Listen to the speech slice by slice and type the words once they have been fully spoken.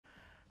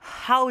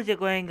How is it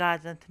going,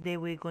 guys? And today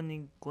we're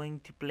going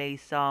to play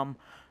some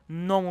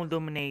normal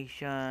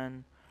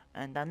domination.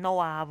 And I know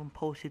I haven't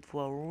posted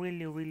for a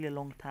really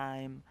long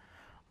time,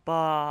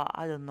 but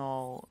I don't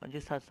know, I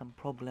just had some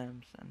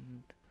problems,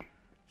 and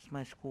it's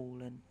my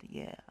school, and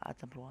yeah, I had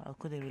some problem. I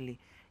couldn't really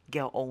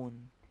get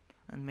on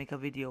and make a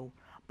video.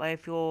 But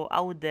if you're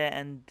out there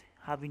and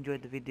have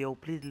enjoyed the video,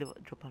 please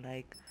drop a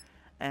like,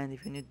 and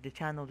if you need the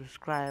channel,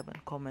 subscribe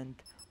and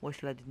comment what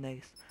should I do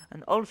next.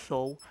 And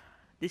also,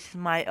 this is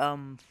my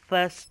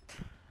first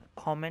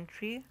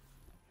commentary.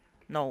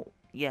 No,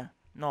 yeah,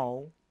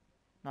 no,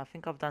 I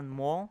think I've done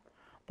more,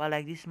 but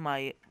like this is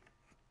my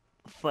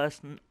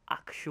first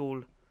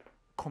actual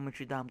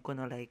commentary that I'm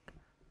gonna like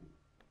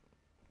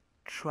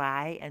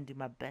try and do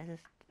my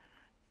best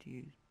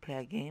to play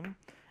a game.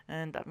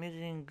 And I'm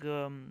using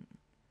the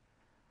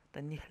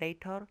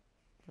annihilator.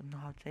 I don't know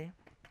how to say.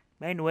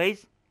 But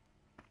anyways,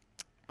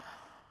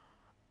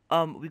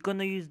 we're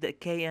gonna use the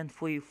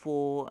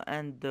KN44,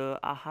 and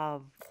I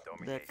have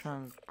the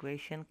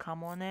transgression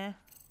cam on it.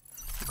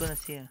 You're gonna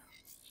see it.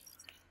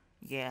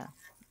 Yeah,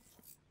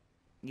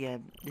 yeah,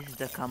 this is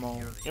the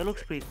camo. It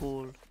looks pretty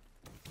cool.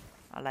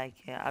 I like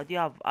it. I do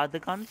have other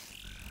guns,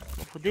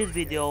 but for this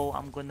video,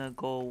 I'm gonna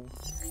go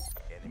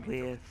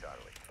with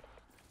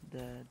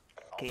the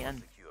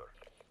KN.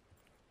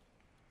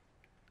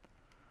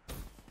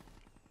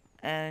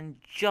 And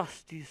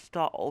just to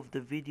start off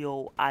the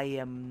video, I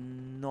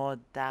am not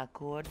that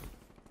good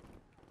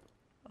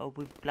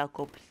with Black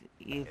Ops.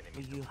 If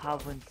you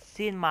haven't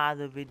seen my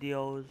other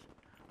videos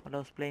when I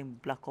was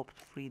playing Black Ops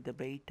 3 the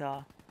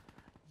beta,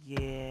 yeah,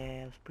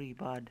 it was pretty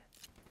bad.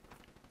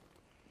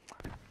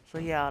 So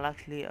yeah, I'll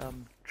actually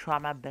try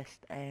my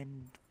best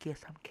and get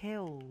some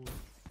kills.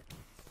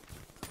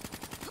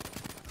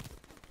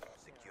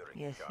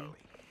 Yeah, see.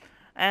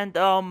 And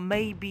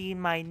maybe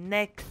in my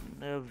next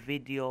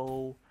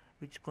video,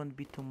 which is gonna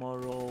be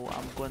tomorrow,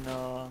 I'm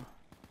gonna,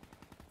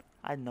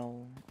 I don't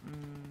know,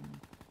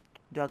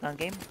 do a gun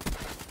game?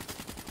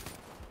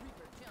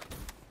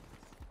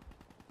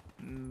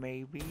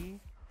 Maybe.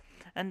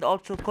 And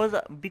also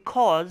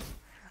because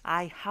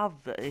I have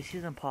a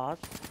season pass.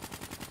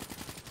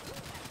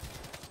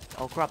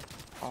 Oh crap.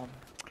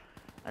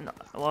 And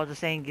what I was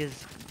saying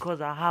is,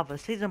 because I have a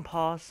season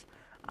pass,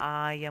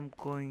 I am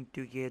going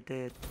to get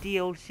the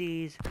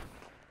DLCs.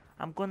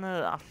 I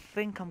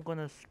think I'm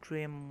gonna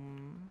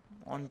stream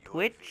on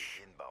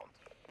Twitch,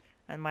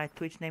 and my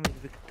Twitch name is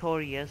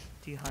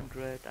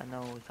Victorious300. I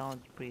know it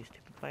sounds pretty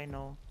stupid, but I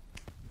know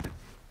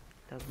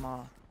that's my.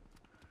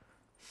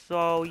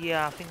 So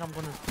yeah, I think I'm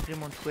gonna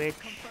stream on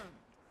Twitch.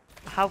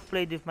 I have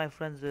played with my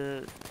friends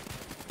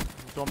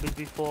zombies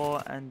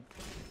before, and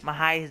my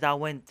highest I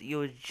went, it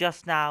was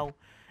just now,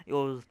 it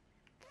was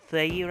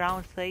 30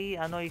 rounds. 30.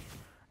 I know if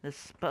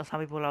there's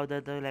some people out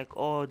there, they're like,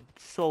 oh,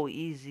 so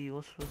easy,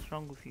 what's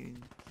wrong with you?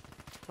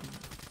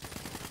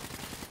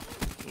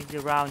 Easy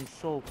round is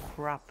so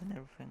crap and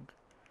everything,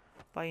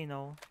 but you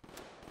know,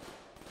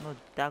 I'm not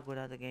that good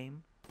at the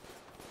game.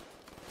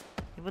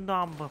 Even though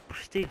I'm a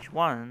prestige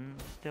 1,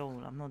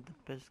 still I'm not the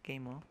best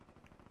gamer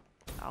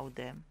out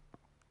there,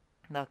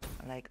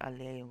 like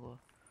Ale or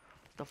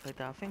stuff like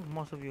that. I think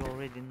most of you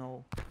already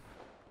know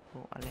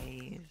who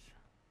Ale is.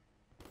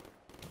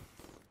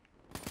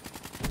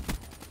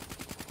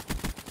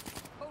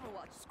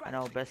 I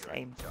know, best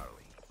aim.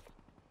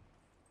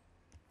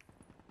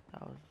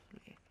 That was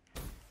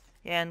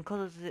yeah, and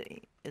because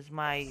it's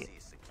my,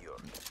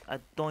 I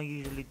don't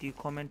usually do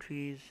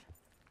commentaries,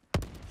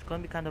 it's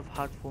gonna be kind of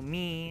hard for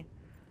me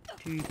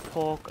to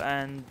talk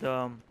and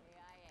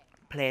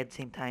play at the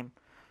same time.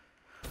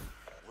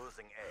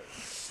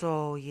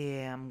 So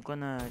yeah, I'm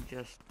gonna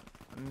just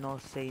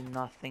not say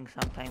nothing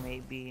sometime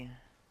maybe,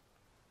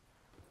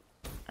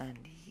 and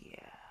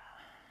yeah,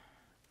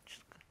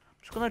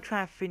 I'm just gonna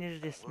try and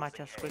finish this match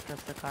as quick as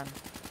I can.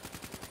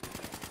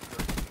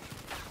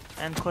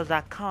 And cause I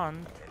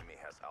can't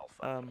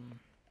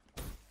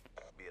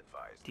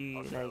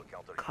do like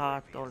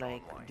cut or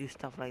like do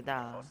stuff like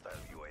that.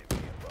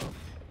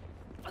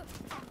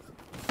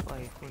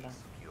 Wait, hold on.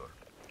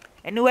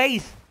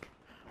 Anyways,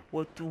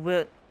 what?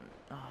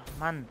 Oh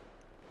man,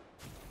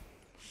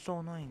 so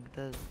annoying.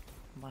 The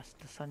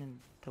sun in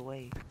the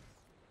way.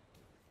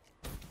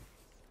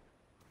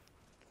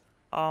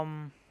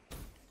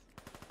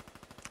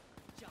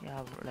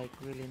 Yeah, like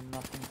really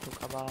nothing to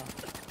talk about.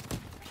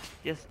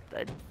 Just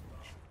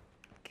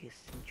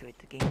enjoyed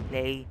the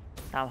gameplay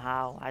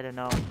somehow. I don't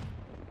know.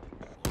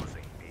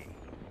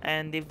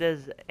 And if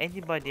there's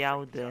anybody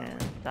out there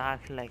that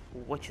actually like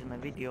watches my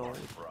videos,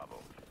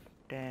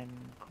 then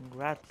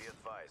congrats.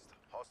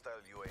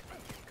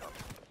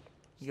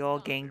 You're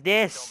getting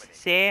this,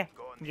 see?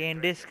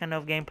 Getting this kind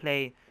of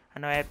gameplay. I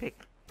know, epic.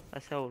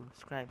 That's all.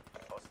 Subscribe.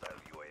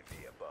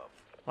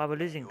 Why we're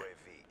losing?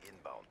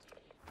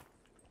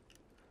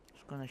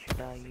 Just gonna shoot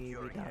that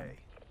UAV down.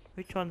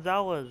 Which one's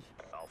ours?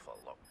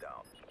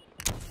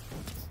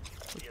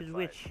 Which is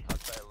which?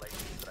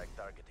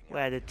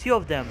 Where the two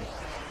of them?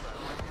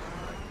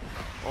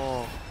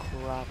 Oh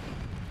crap.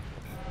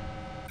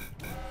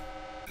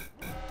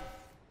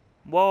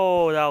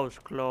 Whoa, that was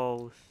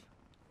close.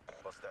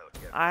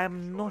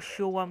 I'm not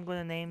sure what I'm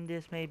gonna name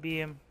this.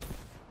 Maybe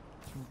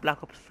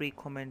Black Ops 3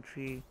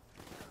 commentary.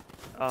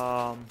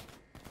 Um,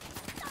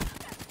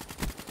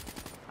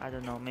 I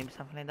don't know. Maybe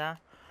something like that.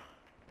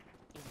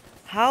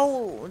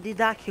 How did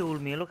that kill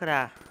me? Look at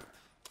that.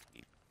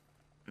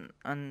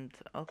 And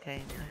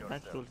okay,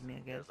 that killed me, I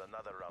guess.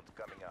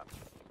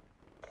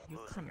 You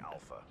can't.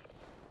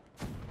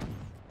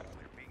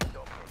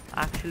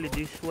 Actually, do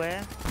you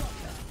swear?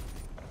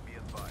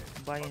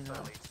 But you know,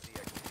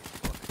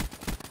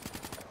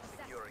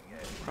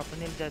 crap, I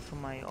nearly died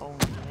from my own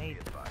grenade.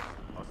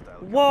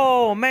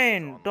 Whoa,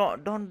 man!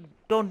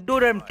 Don't do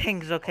them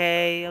things,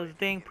 okay? I was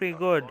doing pretty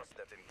good.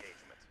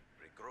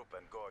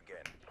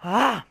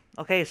 Ah,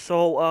 okay,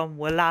 so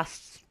well,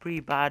 last pretty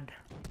bad,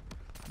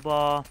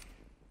 but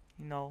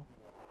you know,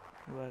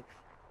 it works.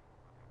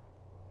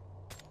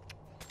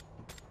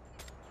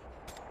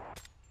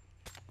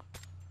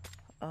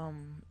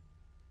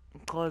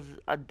 Cause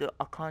I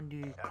can't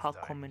do car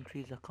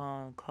commentaries, I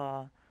can't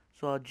car,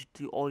 so I just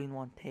do all in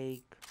one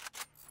take.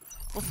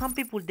 For some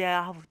people there,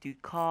 I have to do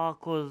car,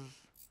 cause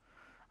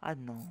I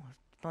don't know,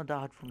 it's not that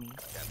hard for me.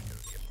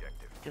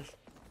 Just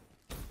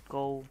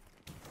go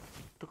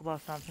talk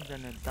about something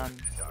and it's done.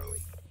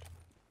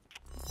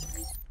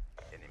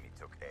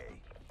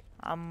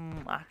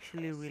 I'm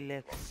actually really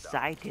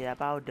excited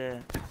about the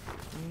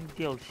new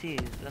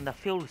DLCs, and I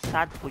feel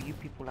sad for you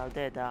people out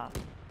there that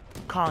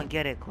can't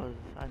get it cause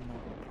I don't know,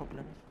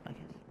 problems, I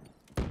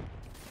guess.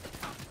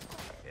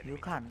 You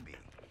can't.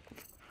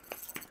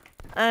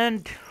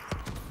 And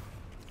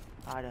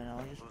I don't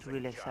know, just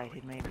really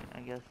excited maybe, I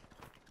guess.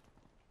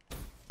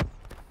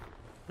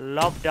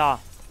 Love that.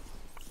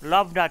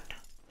 Love that.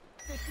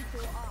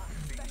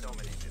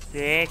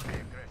 Sick.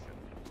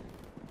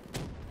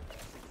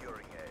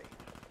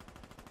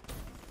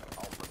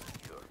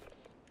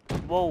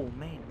 Whoa,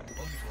 man.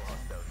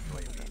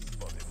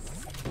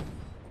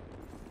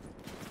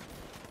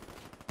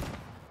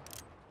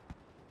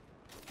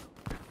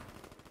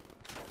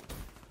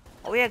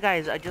 Oh yeah,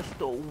 guys, I just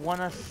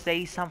wanna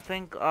say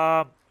something.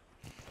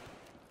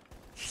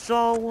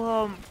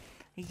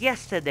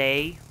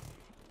 Yesterday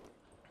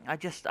I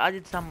just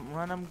added some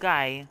random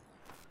guy.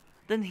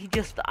 Then he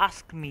just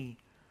asked me,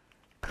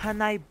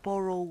 "Can I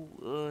borrow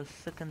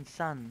Second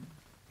Son?"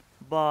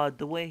 But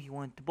the way he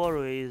wanted to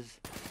borrow is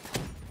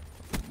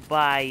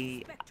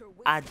by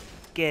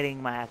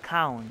getting my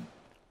account.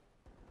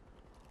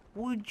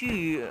 Would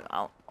you?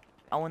 I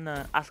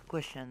wanna ask a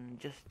question.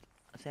 Just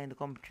say in the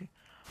commentary.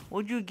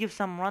 Would you give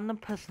some random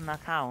person an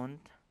account?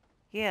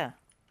 Yeah,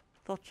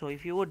 thought so.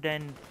 If you would,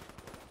 then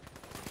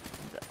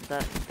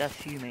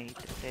that's you, mate.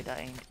 Okay, that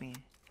ain't me.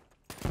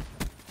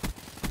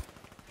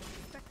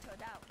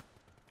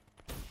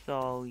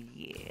 So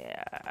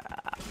yeah,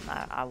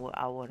 I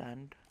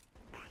wouldn't.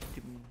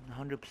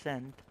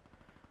 100%.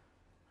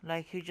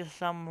 Like he just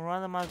some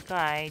random ass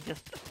guy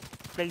just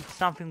played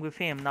something with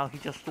him. Now he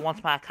just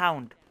wants my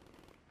account.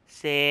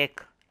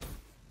 Sick.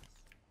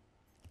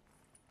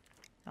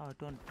 No,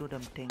 don't do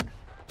them things.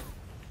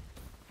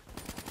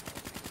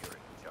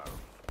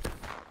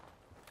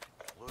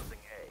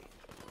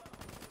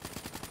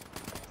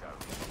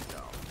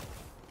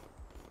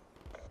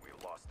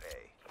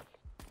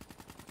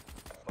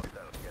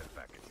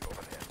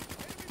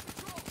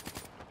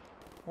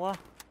 What?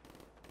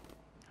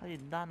 How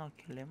did that not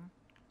kill him?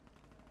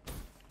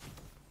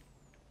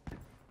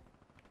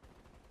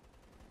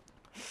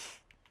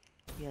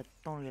 Yeah,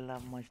 don't really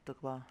have much to talk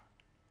about.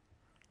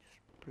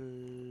 Just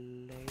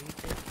play it.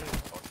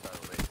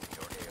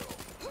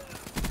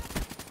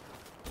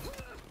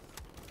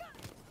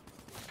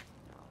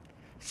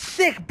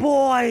 Sick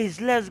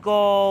boys! Let's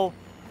go!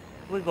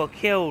 We got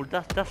killed.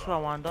 That's what I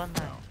want, don't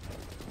I?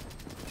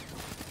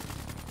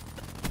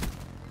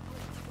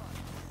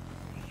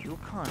 You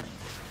can't.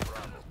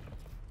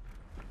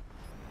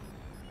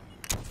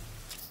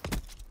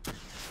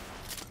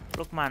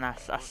 Look, man, I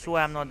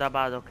swear I'm not that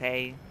bad,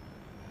 okay?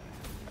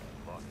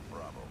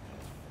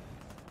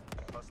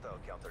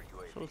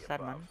 So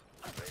sad, man.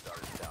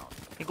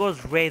 He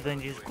goes raid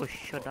and just goes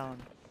shut down.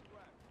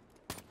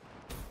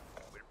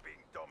 We're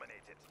being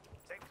dominated.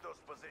 Take those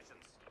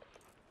positions.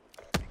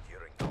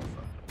 Securing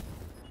Alpha.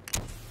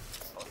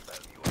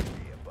 Hostile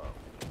UAV above.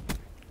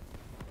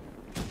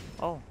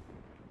 Oh.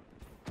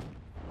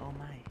 Oh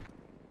my.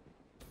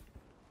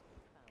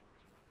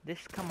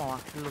 This camo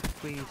actually looks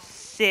pretty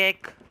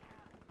sick.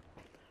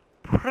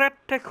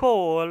 Pretty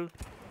cool.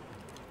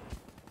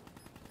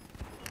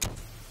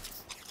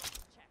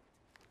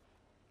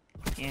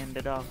 In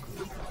the dog.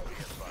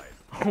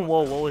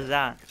 Whoa, what was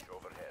that?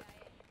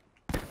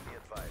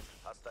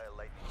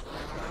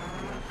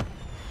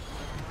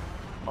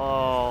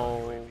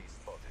 Oh,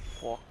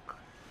 fuck.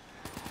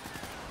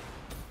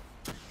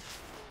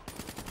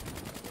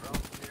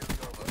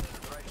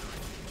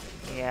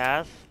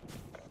 Yes.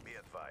 Be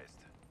advised.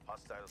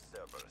 Hostile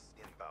servers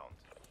inbound.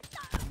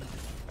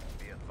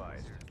 Be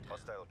advised.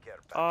 Hostile care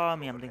package Oh,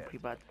 me, I'm doing overhead. pretty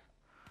bad.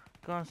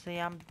 Gonna say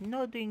I'm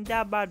not doing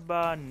that bad,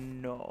 but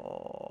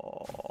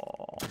no.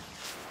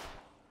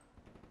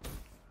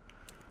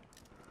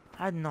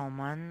 I don't know,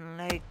 man.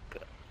 Like,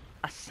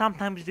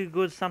 sometimes do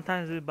good,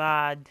 sometimes do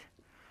bad.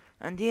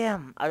 And yeah,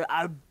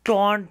 I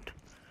don't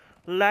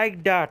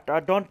like that. I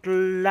don't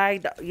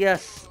like that.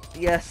 Yes,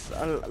 yes,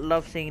 I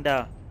love seeing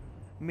that.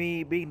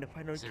 Me being the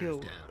final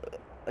kill.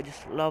 I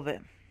just love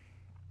it.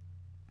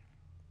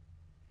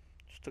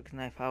 Just took his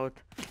knife out.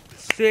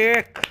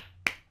 Sick!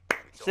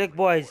 Don't Sick,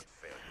 boys. report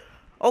failure.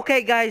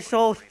 Okay, guys,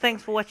 so Victory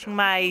thanks for watching unreachable.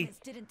 my Opponents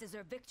didn't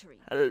deserve victory.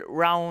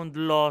 round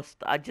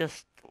lost. I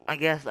guess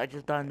I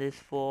just done this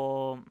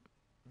for,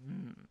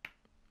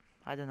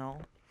 I don't know,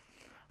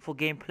 for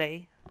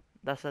gameplay.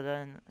 That's it.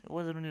 It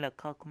wasn't really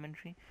like a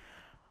commentary.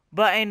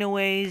 But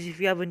anyways, if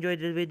you have enjoyed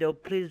the video,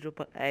 please drop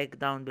a like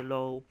down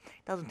below.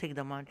 It doesn't take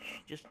that much.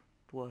 Just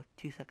what,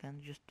 2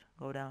 seconds? Just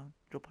go down,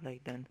 drop a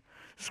like, then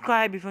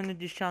subscribe if you're new to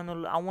this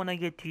channel. I wanna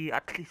get to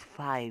at least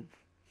 5.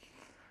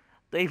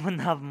 Don't even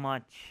have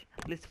much.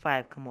 At least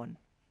 5. Come on,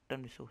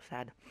 don't be so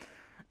sad.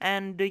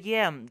 And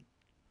yeah,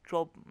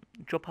 drop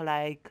drop a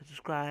like,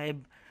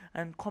 subscribe,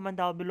 and comment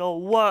down below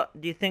what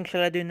do you think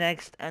shall I do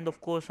next. And of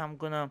course, I'm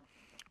gonna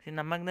see you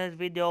in the next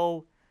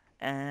video.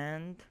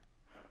 And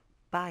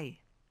bye.